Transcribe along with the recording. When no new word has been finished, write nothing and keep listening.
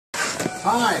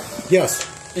Hi. Yes.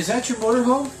 Is that your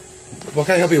motorhome? What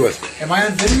can I help you with? Am I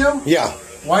on video? Yeah.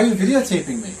 Why are you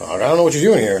videotaping me? I don't know what you're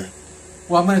doing here.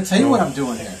 Well, I'm going to tell you what I'm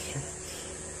doing here.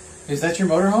 Is that your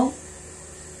motorhome?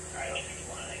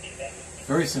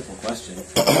 Very simple question.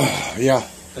 Yeah.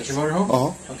 That's your motorhome?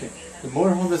 Uh-huh. Okay. The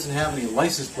motorhome doesn't have any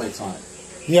license plates on it.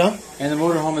 Yeah. And the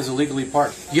motorhome is illegally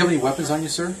parked. Do you have any weapons on you,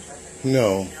 sir?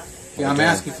 No. Yeah, I'm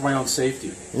asking for my own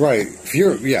safety. Right. If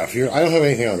you're, I don't have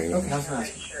anything on me. No. Okay, that's what I'm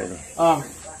asking. Okay.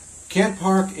 Can't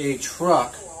park a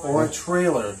truck or a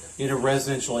trailer in a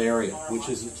residential area, which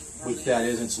that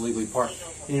is, and it's legally parked.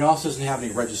 And it also doesn't have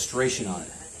any registration on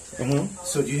it. Mm-hmm.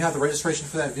 So do you have the registration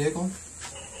for that vehicle?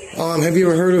 Have you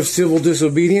ever heard of civil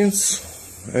disobedience?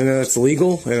 And that's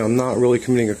legal, and I'm not really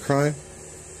committing a crime?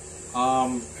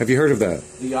 Have you heard of that?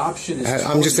 The option is...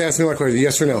 I'm just asking my question,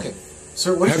 yes or no? Okay.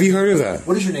 Sir, have you heard of that?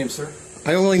 What is your name, sir?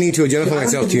 I don't really need to identify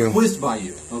myself to you. I'm quizzed by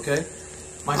you, okay?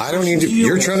 I don't need to...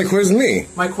 You're trying to quiz me.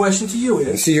 My question to you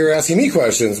is... See, you're asking me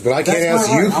questions, but I can't ask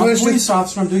you questions? I'm a police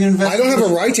officer. I'm doing an investigation. I don't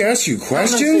have a right to ask you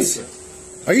questions?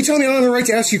 Are you telling me I don't have a right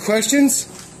to ask you questions?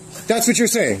 That's what you're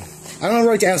saying. I don't have a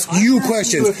right to ask you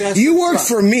questions. You work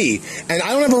for me, and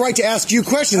I don't have a right to ask you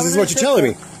questions, is what you're telling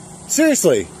me.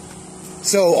 Seriously.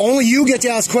 So only you get to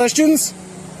ask questions?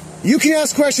 You can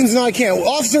ask questions and I can't.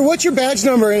 Officer, what's your badge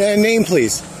number and name,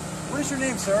 please? What is your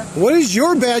name, sir? What is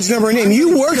your badge number and name?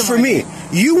 You work for me.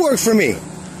 You work for me.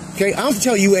 Okay, I don't have to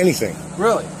tell you anything.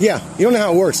 Really? Yeah. You don't know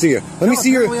how it works, do you? Let me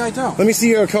see your. I don't. Let me see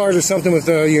your card or something with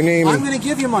your name. I'm going to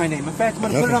give you my name. In fact, I'm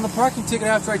going to put it on the parking ticket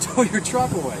after I tow your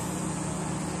truck away.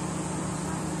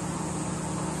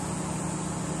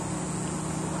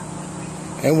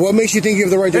 And what makes you think you have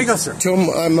the right to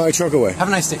tow my truck away? Have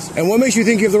a nice day, sir. And what makes you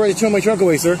think you have the right to tow my truck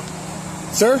away, sir?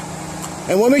 Sir?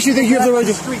 And what makes you think you have the right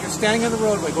to... Street. You're standing on the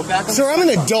roadway. Go back on Sir, I'm an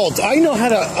adult. I know how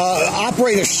to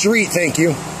operate a street, thank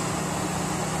you.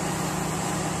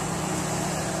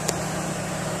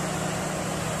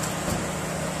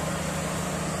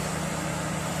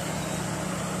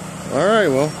 All right,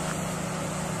 well...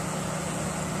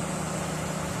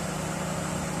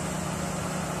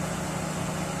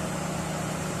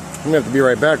 I'm going to have to be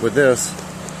right back with this.